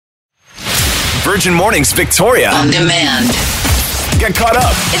Virgin Mornings Victoria. On demand. Get caught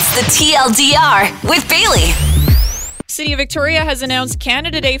up. It's the TLDR with Bailey. City of Victoria has announced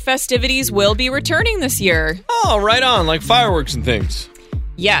Canada Day festivities will be returning this year. Oh, right on, like fireworks and things.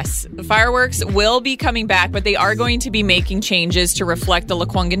 Yes, the fireworks will be coming back, but they are going to be making changes to reflect the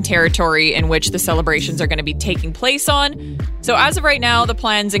Lekwungen territory in which the celebrations are going to be taking place on. So as of right now, the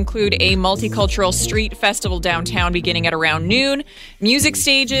plans include a multicultural street festival downtown beginning at around noon, music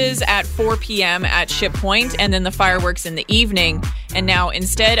stages at 4 p.m. at Ship Point, and then the fireworks in the evening. And now,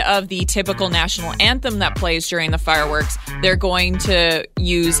 instead of the typical national anthem that plays during the fireworks, they're going to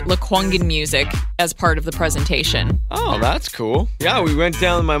use Lekwungen music as part of the presentation. Oh, that's cool. Yeah, we went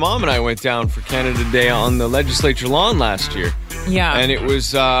down, my mom and I went down for Canada Day on the legislature lawn last year. Yeah. And it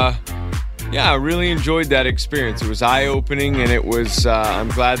was, I really enjoyed that experience. It was eye-opening, and it was, I'm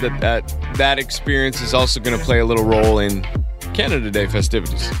glad that experience is also going to play a little role in Canada Day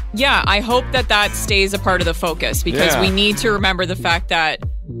festivities. Yeah, I hope that stays a part of the focus because we need to remember the fact that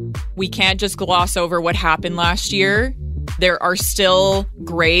we can't just gloss over what happened last year. There are still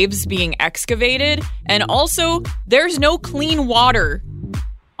graves being excavated, and also there's no clean water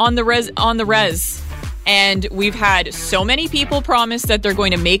on the res. And we've had so many people promise that they're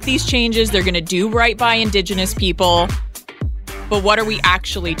going to make these changes, they're going to do right by Indigenous people. But what are we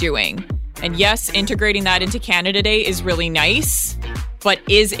actually doing? And yes, integrating that into Canada Day is really nice, but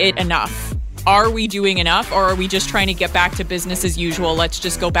is it enough? Are we doing enough, or are we just trying to get back to business as usual? Let's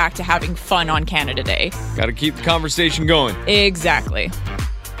just go back to having fun on Canada Day. Got to keep the conversation going. Exactly.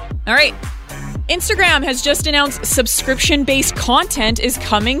 All right. Instagram has just announced subscription-based content is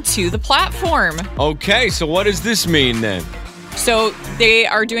coming to the platform. Okay, so what does this mean then? So they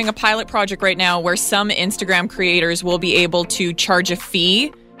are doing a pilot project right now where some Instagram creators will be able to charge a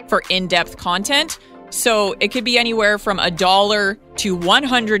fee for in-depth content. So it could be anywhere from $1 to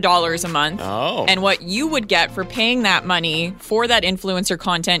 $100 a month. Oh. And what you would get for paying that money for that influencer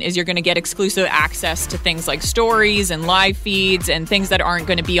content is you're going to get exclusive access to things like stories and live feeds and things that aren't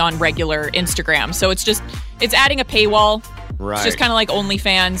going to be on regular Instagram. So it's adding a paywall. Right. It's just kind of like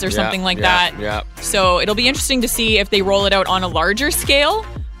OnlyFans or something like that. Yeah. So it'll be interesting to see if they roll it out on a larger scale,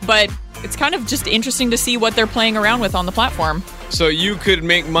 but it's kind of just interesting to see what they're playing around with on the platform. So you could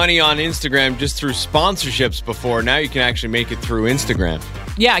make money on Instagram just through sponsorships before. Now you can actually make it through Instagram.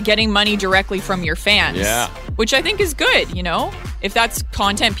 Yeah, getting money directly from your fans. Yeah. Which I think is good, you know? If that's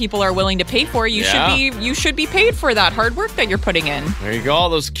content people are willing to pay for, you should be paid for that hard work that you're putting in. There you go. All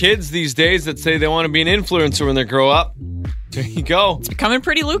those kids these days that say they want to be an influencer when they grow up. There you go. It's becoming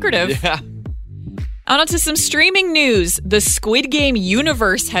pretty lucrative. Yeah. On to some streaming news. The Squid Game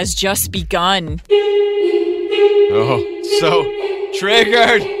universe has just begun. Oh, so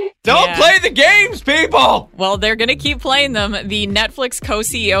triggered. Don't play the games, people! Well, they're going to keep playing them. The Netflix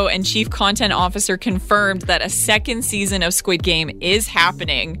co-CEO and chief content officer confirmed that a second season of Squid Game is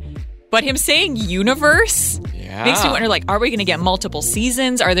happening. But him saying universe makes me wonder, like, are we going to get multiple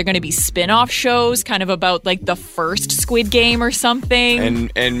seasons? Are there going to be spin-off shows kind of about, like, the first Squid Game or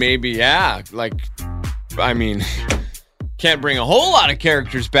something? And maybe, can't bring a whole lot of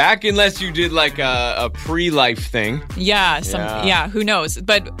characters back unless you did like a pre-life thing. Yeah, who knows?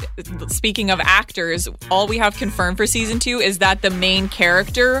 But speaking of actors, all we have confirmed for season 2 is that the main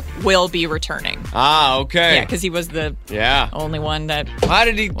character will be returning. Ah, okay. Yeah, because he was the only one that Why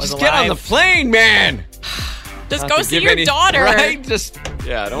did he was just alive. get on the plane, man? Just go see your daughter. Right?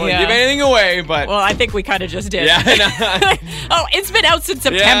 I don't want to give anything away, but... Well, I think we kind of just did. Yeah. Oh, it's been out since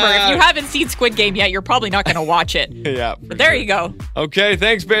September. Yeah. If you haven't seen Squid Game yet, you're probably not going to watch it. Yeah. But there you go. Okay,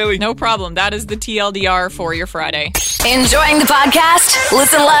 thanks, Bailey. No problem. That is the TLDR for your Friday. Enjoying the podcast?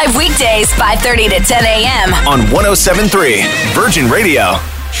 Listen live weekdays 5:30 to 10 a.m. on 107.3 Virgin Radio.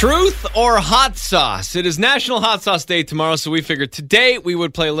 Truth or hot sauce? It is National Hot Sauce Day tomorrow, so we figured today we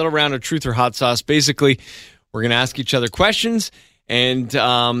would play a little round of truth or hot sauce. Basically, we're going to ask each other questions, and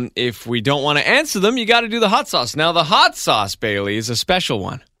if we don't want to answer them, you got to do the hot sauce. Now, the hot sauce, Bailey, is a special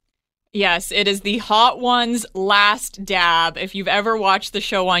one. Yes, it is the Hot Ones last dab. If you've ever watched the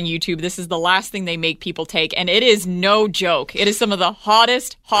show on YouTube, this is the last thing they make people take, and it is no joke. It is some of the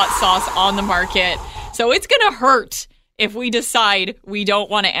hottest hot sauce on the market, so it's going to hurt if we decide we don't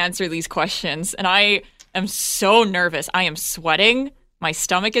want to answer these questions, and I am so nervous. I am sweating. My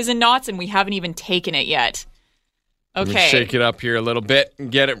stomach is in knots, and we haven't even taken it yet. Okay. Let's shake it up here a little bit and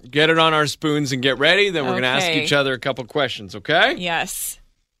get it on our spoons and get ready. Then we're going to ask each other a couple questions, okay? Yes.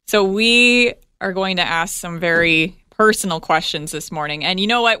 So we are going to ask some very personal questions this morning. And you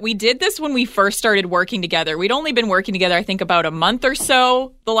know what? We did this when we first started working together. We'd only been working together, I think, about a month or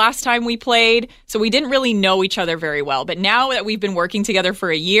so the last time we played. So we didn't really know each other very well. But now that we've been working together for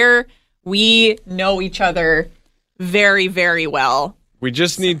a year, We know each other very, very well. We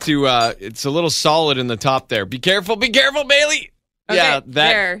just need to, it's a little solid in the top there. Be careful, Bailey. Okay, yeah, that.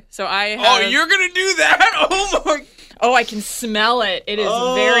 there. So I have... Oh, you're going to do that? Oh, my. Oh, I can smell it. It is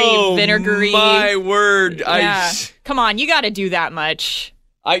very vinegary. My word. Yeah. Come on, you got to do that much.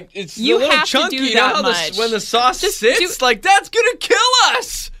 It's You a little have to chunky. do You know that how much. when the sauce Just sits, like, that's going to kill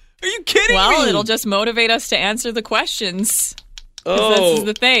us. Are you kidding me? Well, it'll just motivate us to answer the questions. Oh, this is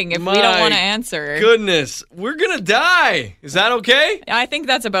the thing. If we don't want to answer. Goodness. We're going to die. Is that okay? I think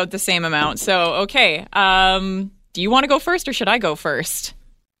that's about the same amount. So, okay. Do you want to go first or should I go first?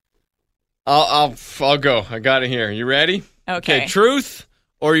 I'll go. I got it here. You ready? Okay. Truth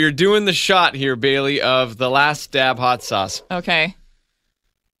or you're doing the shot here, Bailey, of the last dab hot sauce. Okay.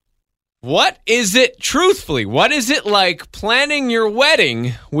 What is it, truthfully, what is it like planning your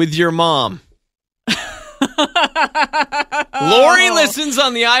wedding with your mom? Lori listens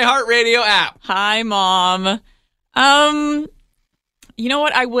on the iHeartRadio app. Hi, Mom. You know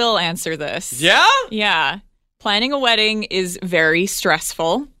what? I will answer this. Yeah? Yeah. Planning a wedding is very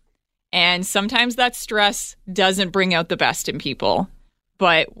stressful. And sometimes that stress doesn't bring out the best in people.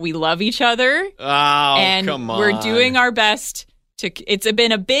 But we love each other. Oh, and come on. We're doing our best. It's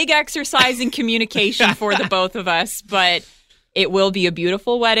been a big exercise in communication for the both of us. But it will be a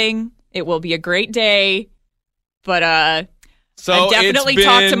beautiful wedding. It will be a great day. But so I definitely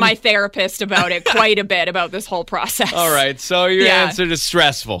talked to my therapist about it quite a bit, about this whole process. All right. So your answer is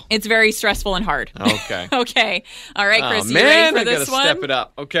stressful. It's very stressful and hard. Okay. Okay. All right, Chris, you man, ready for this I gotta one? step it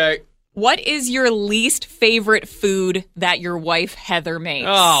up. Okay. What is your least favorite food that your wife, Heather, makes?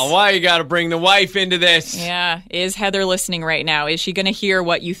 Oh, why you got to bring the wife into this? Yeah. Is Heather listening right now? Is she going to hear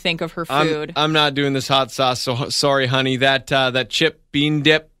what you think of her food? I'm not doing this hot sauce, so sorry, honey. That chip bean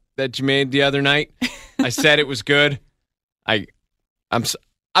dip that you made the other night, I said it was good. I'm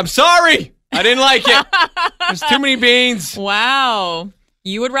sorry. I didn't like it. There's too many beans. Wow.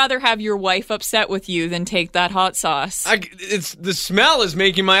 You would rather have your wife upset with you than take that hot sauce. It's the smell is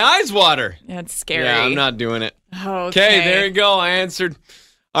making my eyes water. That's scary. Yeah, I'm not doing it. Okay, there you go. I answered.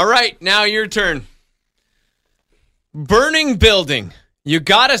 All right, now your turn. Burning building. You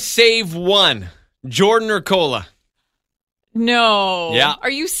gotta save one. Jordan or Cola? No. Yeah. Are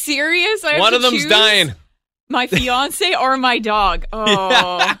you serious? I have One to of them's choose dying. My fiance or my dog?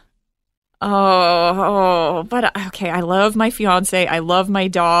 Oh. Yeah. But okay, I love my fiance. I love my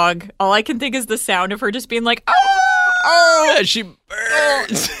dog. All I can think is the sound of her just being like, oh. Yeah, she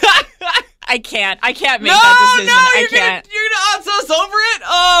burns. I can't make that decision. I can't. You're gonna hot sauce over it?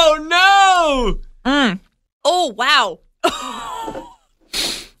 Oh no! Oh wow.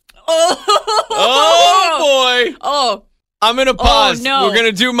 Oh boy. Oh. I'm gonna pause. Oh, no. We're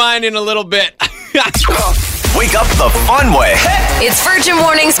gonna do mine in a little bit. Wake up the fun way. It's Virgin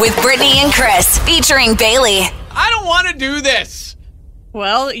Mornings with Brittany and Chris, featuring Bailey. I don't want to do this.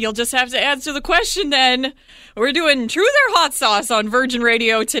 Well, you'll just have to answer the question then. We're doing Truth or Hot Sauce on Virgin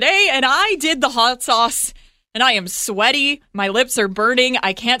Radio today, and I did the hot sauce, and I am sweaty. My lips are burning.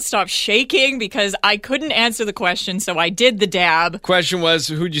 I can't stop shaking because I couldn't answer the question, so I did the dab. Question was,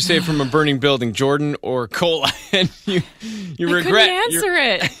 who'd you save from a burning building, Jordan or Cola? And you regret I couldn't answer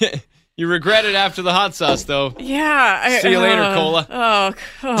it. You regret it after the hot sauce, though. Yeah. See you later, Cola.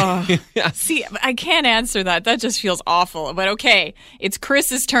 Oh. See, I can't answer that. That just feels awful. But okay, it's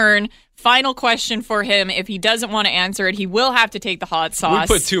Chris's turn. Final question for him. If he doesn't want to answer it, he will have to take the hot sauce.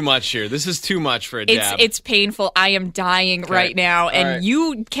 We put too much here. This is too much for a dab. It's painful. I am dying right now. And right.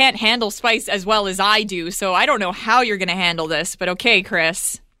 You can't handle spice as well as I do. So I don't know how you're going to handle this. But okay,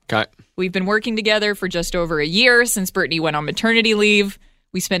 Chris. Okay. We've been working together for just over a year since Brittany went on maternity leave.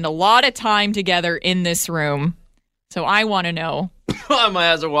 We spend a lot of time together in this room. So I want to know.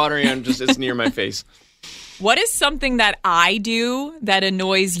 My eyes are watering and it's near my face. What is something that I do that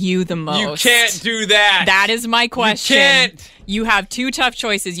annoys you the most? You can't do that. That is my question. You can't. You have two tough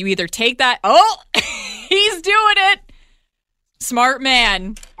choices. You either take that. Oh, he's doing it. Smart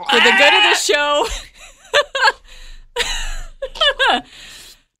man. For the good of the show.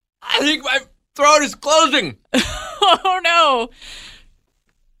 I think my throat is closing. Oh, no.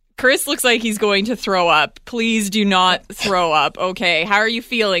 Chris looks like he's going to throw up. Please do not throw up. Okay. How are you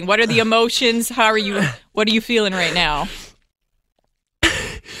feeling? What are the emotions? What are you feeling right now?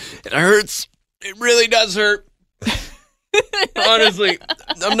 It hurts. It really does hurt. Honestly,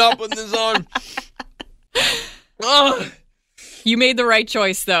 I'm not putting this on. Oh. You made the right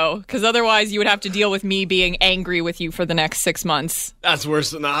choice, though, because otherwise you would have to deal with me being angry with you for the next 6 months. That's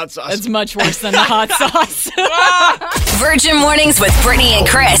worse than the hot sauce. It's much worse than the hot sauce. Virgin Mornings with Brittany and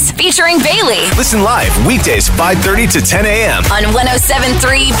Chris, featuring Bailey Listen live weekdays 5:30 to 10 a.m. on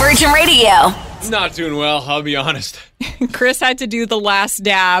 107.3 Virgin Radio. Not doing well, I'll be honest. Chris had to do the last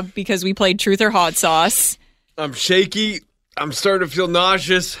dab because we played Truth or Hot Sauce. I'm shaky. I'm starting to feel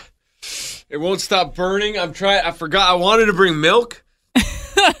nauseous. It won't stop burning. I forgot. I wanted to bring milk,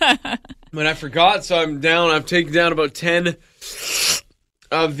 but I forgot, so I'm down. I've taken down about 10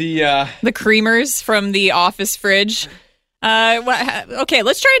 of the creamers from the office fridge. Okay,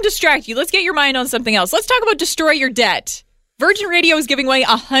 let's try and distract you. Let's get your mind on something else. Let's talk about Destroy Your Debt. Virgin Radio is giving away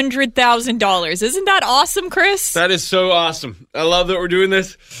 $100,000. Isn't that awesome, Chris? That is so awesome. I love that we're doing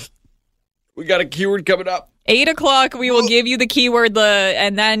this. We got a keyword coming up. 8 o'clock, we will give you the keyword,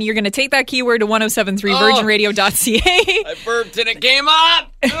 and then you're going to take that keyword to 1073virginradio.ca. I burped and it came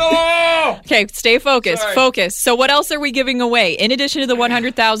up. Oh! Okay, stay focused. Sorry. Focus. So what else are we giving away? In addition to the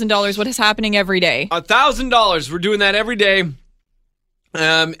 $100,000, what is happening every day? $1,000. We're doing that every day.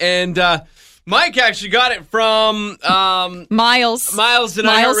 And Mike actually got it from Miles. Miles and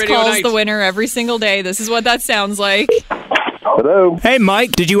Miles iHeartRadio calls Night. the winner every single day. This is what that sounds like. Hello. Hey,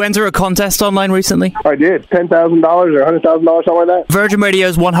 Mike, did you enter a contest online recently? I did. $10,000 or $100,000, something like that. Virgin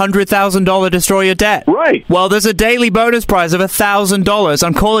Radio's $100,000 Destroy Your Debt. Right. Well, there's a daily bonus prize of $1,000.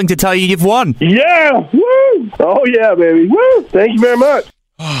 I'm calling to tell you you've won. Yeah. Woo. Oh, yeah, baby. Woo. Thank you very much.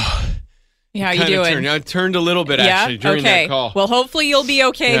 Yeah, how you doing? I turned a little bit, actually, during that call. Well, hopefully you'll be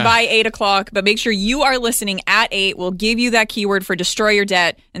okay by 8 o'clock, but make sure you are listening at 8. We'll give you that keyword for Destroy Your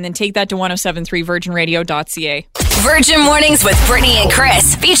Debt, and then take that to 1073virginradio.ca. Virgin Mornings with Brittany and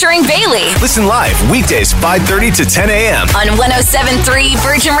Chris, featuring Bailey Listen live weekdays 5:30 to 10 a.m. on 107.3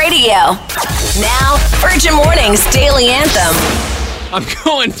 Virgin Radio. Now, Virgin Mornings Daily Anthem. I'm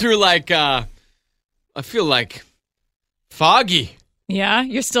going through I feel like foggy. Yeah,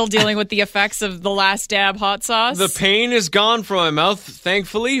 you're still dealing with the effects of the last dab hot sauce? The pain is gone from my mouth,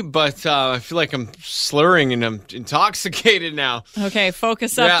 thankfully, but I feel like I'm slurring and I'm intoxicated now. Okay,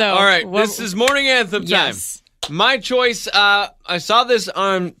 focus up, though. All right, this is morning anthem time. Yes. My choice, I saw this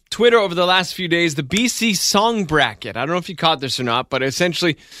on Twitter over the last few days, the BC Song Bracket. I don't know if you caught this or not, but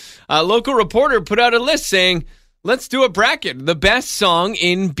essentially a local reporter put out a list saying, let's do a bracket, the best song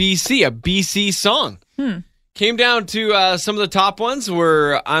in BC, a BC song. Came down to some of the top ones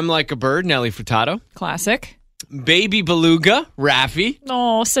were I'm Like a Bird, Nelly Furtado. Classic. Baby Beluga, Raffi.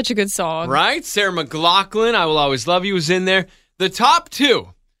 Oh, such a good song. Right? Sarah McLachlan, I Will Always Love You was in there. The top two,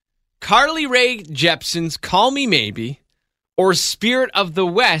 Carly Rae Jepsen's Call Me Maybe or Spirit of the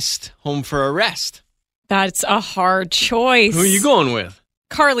West, Home for a Rest. That's a hard choice. Who are you going with?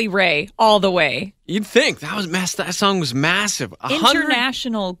 Carly Rae, all the way. You'd think. That song was massive.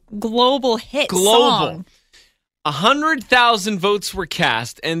 International, global hit song. 100,000 votes were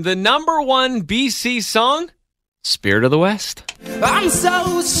cast, and the number one BC song, Spirit of the West. I'm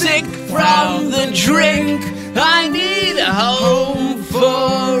so sick from the drink, I need a home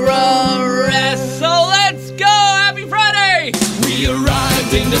for a rest. So let's go, happy Friday! We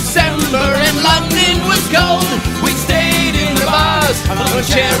arrived in December and London was cold. We stayed in the bars on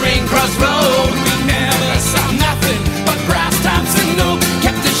Charing Cross Road. We never saw nothing but brass taps and oak.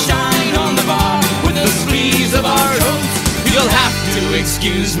 Kept the shine on the bar with the sleeves of our coats. You'll have to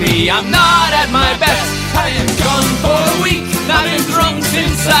excuse me, I'm not at my best. I am gone for a week, I've been drunk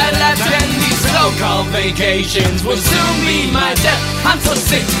since I left. And these so-called vacations will soon be my death. I'm so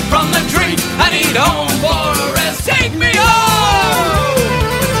sick from the drink, I need home for a rest. Take me home!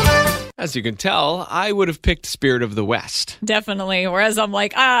 As you can tell, I would have picked Spirit of the West. Definitely. Whereas I'm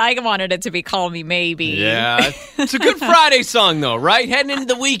like, I wanted it to be Call Me Maybe. Yeah. It's a good Friday song, though, right? Heading into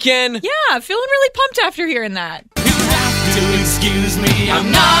the weekend. Yeah, feeling really pumped after hearing that. You have to excuse me,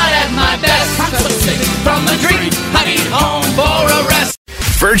 I'm not at my best. I'm so sick from the drink, I need home for a rest.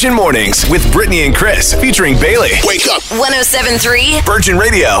 Virgin Mornings with Brittany and Chris, featuring Bailey. Wake up. 107.3 Virgin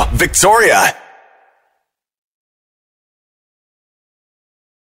Radio, Victoria.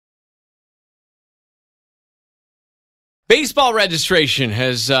 Baseball registration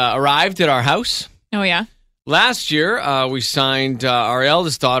has arrived at our house. Oh, yeah? Last year, we signed our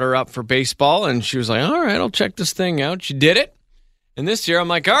eldest daughter up for baseball, and she was like, all right, I'll check this thing out. She did it. And this year, I'm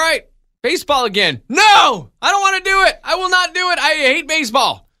like, all right, baseball again. No, I don't want to do it. I will not do it. I hate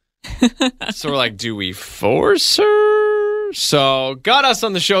baseball. So we're like, do we force her? So got us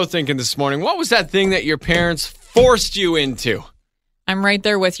on the show thinking this morning, what was that thing that your parents forced you into? I'm right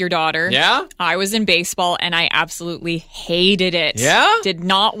there with your daughter. Yeah? I was in baseball and I absolutely hated it. Yeah? Did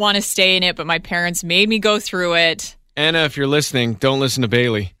not want to stay in it, but my parents made me go through it. Anna, if you're listening, don't listen to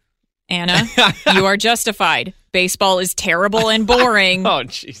Bailey. Anna, you are justified. Baseball is terrible and boring. Oh,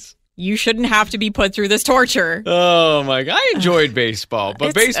 jeez. You shouldn't have to be put through this torture. Oh, my God. I enjoyed baseball,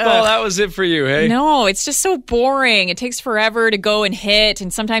 but baseball, that was it for you, hey? No, it's just so boring. It takes forever to go and hit,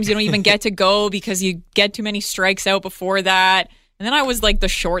 and sometimes you don't even get to go because you get too many strikes out before that. And then I was like the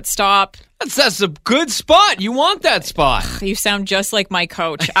shortstop. That's a good spot. You want that spot. You sound just like my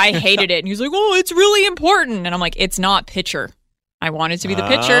coach. I hated it. And he was like, oh, it's really important. And I'm like, it's not pitcher. I wanted to be the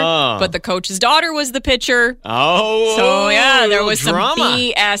pitcher, but the coach's daughter was the pitcher. Oh. So, yeah, there was drama. some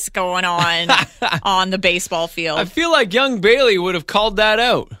BS going on the baseball field. I feel like young Bailey would have called that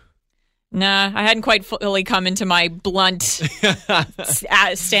out. Nah, I hadn't quite fully come into my blunt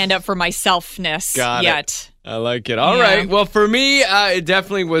stand up for myselfness yet. I like it. All right. Well, for me, it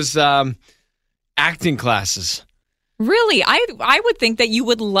definitely was acting classes. Really? I would think that you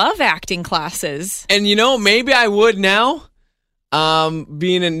would love acting classes. And, maybe I would now,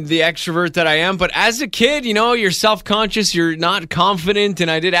 being in the extrovert that I am. But as a kid, you're self-conscious. You're not confident.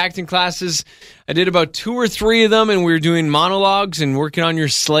 And I did acting classes. I did about 2 or 3 of them. And we were doing monologues and working on your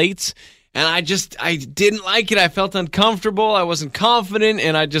slates. And I didn't like it. I felt uncomfortable. I wasn't confident.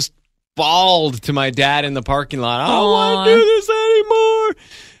 And I just bawled to my dad in the parking lot. I don't want to do this anymore.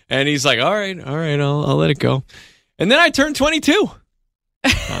 And he's like, all right, I'll let it go. And then I turned 22.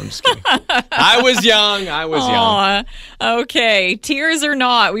 I'm just kidding. I was young. Okay. Tears or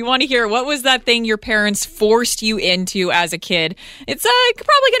not, we want to hear, what was that thing your parents forced you into as a kid? It's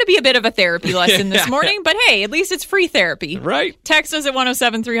probably going to be a bit of a therapy lesson this morning, but hey, at least it's free therapy. Right. Text us at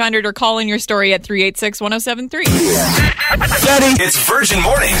 107-300 or call in your story at 386-1073. It's Virgin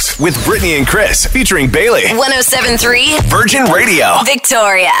Mornings with Brittany and Chris, featuring Bailey. 107.3 Virgin Radio.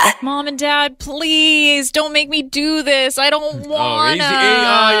 Victoria. Mom and Dad, please don't make me do this. I don't want to.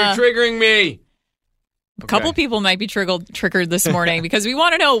 You're triggering me. A couple people might be triggered this morning because we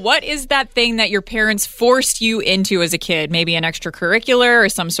want to know, what is that thing that your parents forced you into as a kid? Maybe an extracurricular or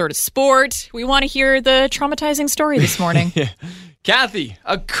some sort of sport. We want to hear the traumatizing story this morning. Kathy,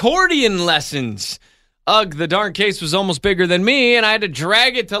 accordion lessons. Ugh, the darn case was almost bigger than me, and I had to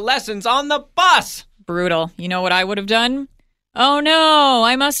drag it to lessons on the bus. Brutal. You know what I would have done? Oh no,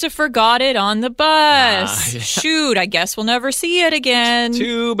 I must have forgot it on the bus. Shoot, I guess we'll never see it again.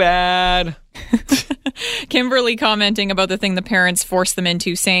 Too bad. Kimberly commenting about the thing the parents forced them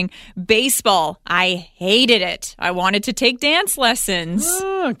into, saying, baseball, I hated it. I wanted to take dance lessons.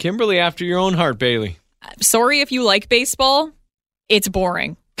 Kimberly, after your own heart, Bailey. Sorry if you like baseball. It's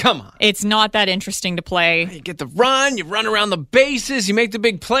boring. Come on. It's not that interesting to play. You get the run, you run around the bases, you make the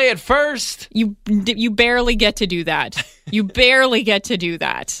big play at first. You barely get to do that. You barely get to do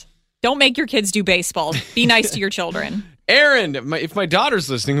that. Don't make your kids do baseball. Be nice to your children. Aaron, if my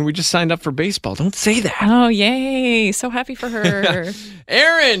daughter's listening and we just signed up for baseball, don't say that. Oh, yay. So happy for her.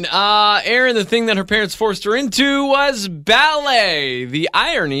 Aaron, the thing that her parents forced her into was ballet. The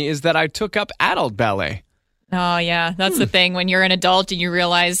irony is that I took up adult ballet. Oh, yeah. That's the thing. When you're an adult and you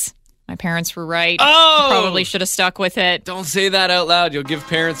realize my parents were right. Oh! Probably should have stuck with it. Don't say that out loud. You'll give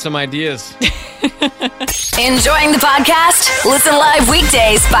parents some ideas. Enjoying the podcast? Listen live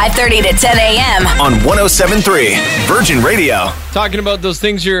weekdays 5:30 to 10 a.m. On 107.3 Virgin Radio. Talking about those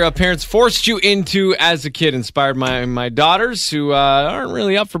things your parents forced you into as a kid inspired my daughters who aren't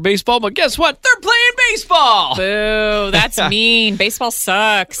really up for baseball, but guess what? They're playing baseball! Boo, that's mean. Baseball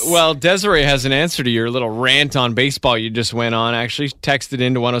sucks. Well, Desiree has an answer to your little rant on baseball you just went on, actually. Texted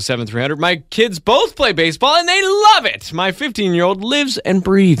into 107-300. My kids both play baseball, and they love it. My 15-year-old lives and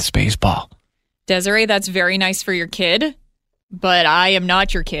breathes baseball. Desiree, that's very nice for your kid, but I am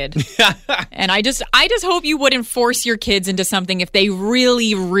not your kid. And I just hope you wouldn't force your kids into something if they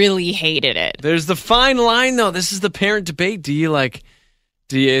really, really hated it. There's the fine line, though. This is the parent debate.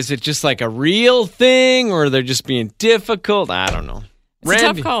 Is it just like a real thing, or they're just being difficult? I don't know. It's a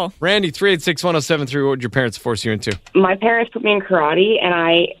tough call. Randy, 386-1073, what would your parents force you into? My parents put me in karate, and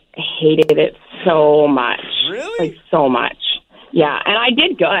I hated it so much. Really? Like, so much. Yeah, and I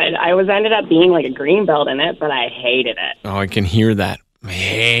did good. I ended up being like a green belt in it, but I hated it. Oh, I can hear that. I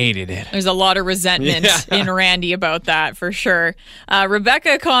hated it. There's a lot of resentment in Randy about that, for sure.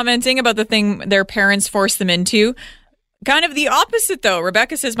 Rebecca commenting about the thing their parents forced them into. Kind of the opposite, though.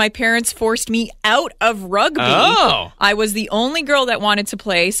 Rebecca says, my parents forced me out of rugby. Oh. I was the only girl that wanted to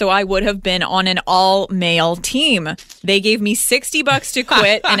play, so I would have been on an all-male team. They gave me $60 to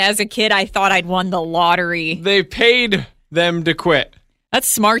quit, and as a kid, I thought I'd won the lottery. They paid them to quit. That's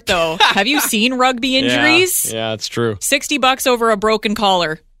smart, though. Have you seen rugby injuries? Yeah, it's true. $60 over a broken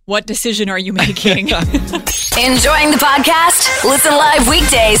collar. What decision are you making? Enjoying the podcast? Listen live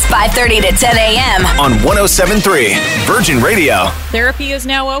weekdays 5:30 to 10 a.m. on 107.3 Virgin Radio. Therapy is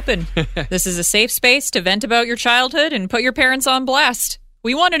now open. This is a safe space to vent about your childhood and put your parents on blast.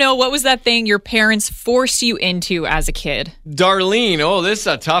 We want to know, what was that thing your parents forced you into as a kid? Darlene, this is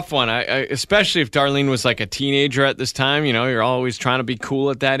a tough one. I especially if Darlene was like a teenager at this time. You know, you're always trying to be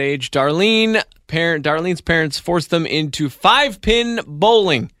cool at that age. Darlene's parents forced them into 5-pin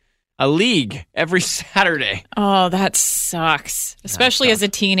bowling, a league, every Saturday. Oh, that sucks. Especially as a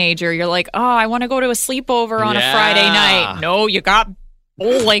teenager. You're like, I want to go to a sleepover on a Friday night. No, you got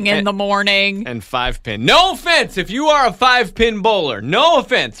bowling in the morning. And 5-pin. No offense if you are a 5-pin bowler. No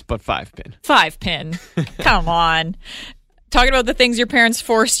offense, but 5-pin. 5-pin. Come on. Talking about the things your parents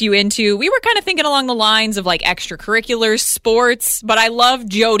forced you into, we were kind of thinking along the lines of like extracurriculars, sports, but I love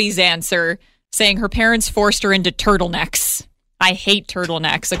Jody's answer, saying her parents forced her into turtlenecks. I hate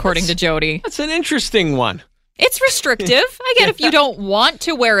turtlenecks, according to Jody. That's an interesting one. It's restrictive. I get if you don't want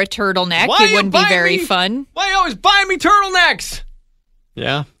to wear a turtleneck, it wouldn't be very fun. Why you always buy me turtlenecks?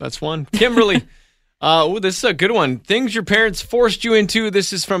 Yeah, that's one. Kimberly. This is a good one. Things your parents forced you into.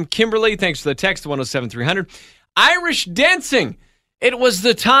 This is from Kimberly. Thanks for the text, 107-300. Irish dancing. It was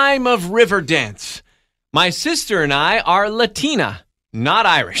the time of river dance. My sister and I are Latina, not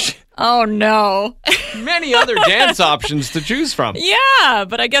Irish. Oh, no. Many other dance options to choose from. Yeah,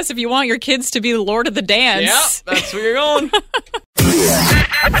 but I guess if you want your kids to be the Lord of the Dance. Yeah, that's where you're going.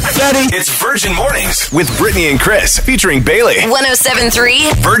 It's Virgin Mornings with Brittany and Chris, featuring Bailey.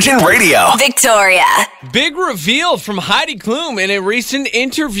 107.3 Virgin Radio. Victoria. Big reveal from Heidi Klum in a recent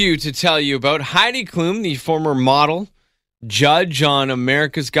interview to tell you about. Heidi Klum, the former model, judge on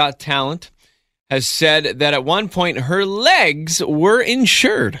America's Got Talent, has said that at one point her legs were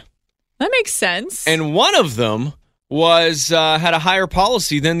insured. That makes sense. And one of them was had a higher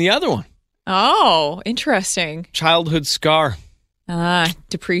policy than the other one. Oh, interesting. Childhood scar.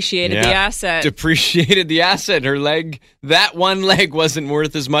 Depreciated the asset. Depreciated the asset. Her leg, that one leg wasn't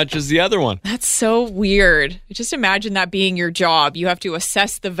worth as much as the other one. That's so weird. Just imagine that being your job. You have to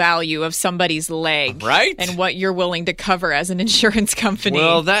assess the value of somebody's leg. Right. And what you're willing to cover as an insurance company.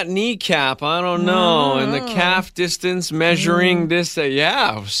 Well, that kneecap, I don't know. And the calf distance measuring this.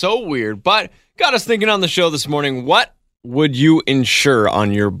 So weird. But got us thinking on the show this morning, what would you insure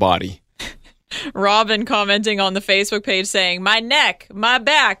on your body? Robin commenting on the Facebook page saying, my neck, my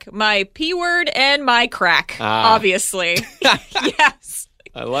back, my P word, and my crack. Obviously. Yes.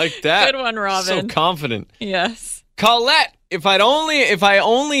 I like that. Good one, Robin. So confident. Yes. Colette, if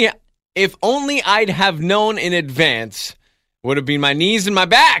only I'd have known in advance, would have been my knees and my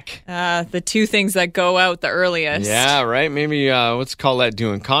back. The two things that go out the earliest. Yeah, right. Maybe what's Colette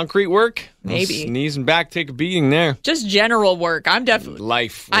doing? Concrete work? Maybe. Those knees and back take a beating there. Just general work. I'm definitely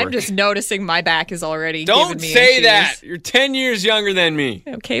life work. I'm just noticing my back is already Don't giving me say issues. that. You're 10 years younger than me.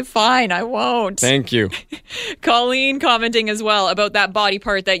 Okay, fine. I won't. Thank you. Colleen commenting as well about that body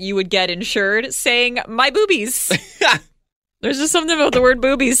part that you would get insured, saying, my boobies. There's just something about the word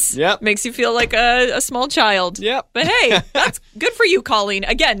boobies. Yep. Makes you feel like a small child. Yep. But hey, that's good for you, Colleen.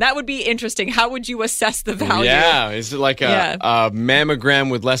 Again, that would be interesting. How would you assess the value? Yeah. Is it like a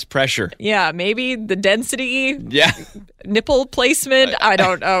mammogram with less pressure? Yeah. Maybe the density. Yeah. Nipple placement. I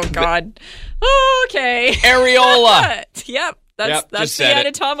don't. Oh, God. Okay. Areola. Yep. That's the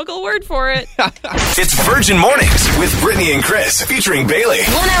anatomical word for it. It's Virgin Mornings with Brittany and Chris, featuring Bailey.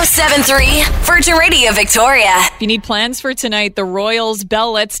 107.3 Virgin Radio Victoria. If you need plans for tonight, the Royals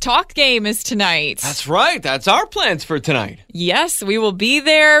Bell Let's Talk game is tonight. That's right. That's our plans for tonight. Yes, we will be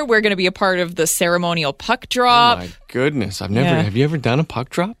there. We're going to be a part of the ceremonial puck drop. Oh my goodness. Have you ever done a puck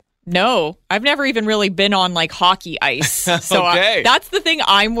drop? No, I've never even really been on like hockey ice. So Okay. that's the thing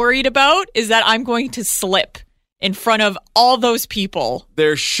I'm worried about, is that I'm going to slip in front of all those people.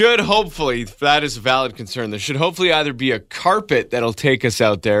 There should hopefully, if that is a valid concern, there should hopefully either be a carpet that'll take us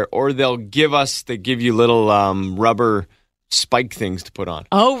out there, or they give you little rubber spike things to put on.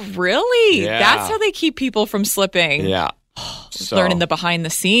 Oh, really? Yeah. That's how they keep people from slipping. Yeah. Learning the behind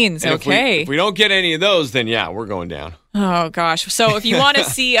the scenes. And Okay. If we don't get any of those, then yeah, we're going down. Oh, gosh. So if you want to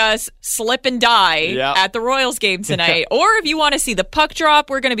see us slip and die at the Royals game tonight, or if you want to see the puck drop,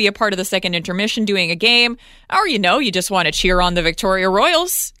 we're going to be a part of the second intermission doing a game, or you just want to cheer on the Victoria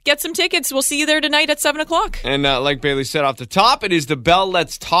Royals, get some tickets. We'll see you there tonight at 7 o'clock. And like Bailey said off the top, it is the Bell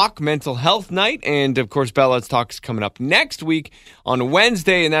Let's Talk Mental Health Night. And of course, Bell Let's Talk is coming up next week on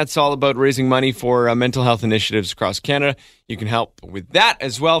Wednesday, and that's all about raising money for mental health initiatives across Canada. You can help with that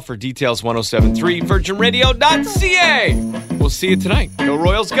as well. For details, 1073 virginradio.ca. We'll see you tonight. Go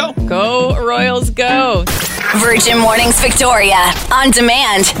Royals, go. Go Royals, go. Virgin Mornings Victoria. On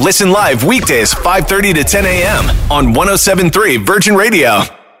demand. Listen live weekdays 5:30 to 10 a.m. on 107.3 Virgin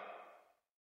Radio.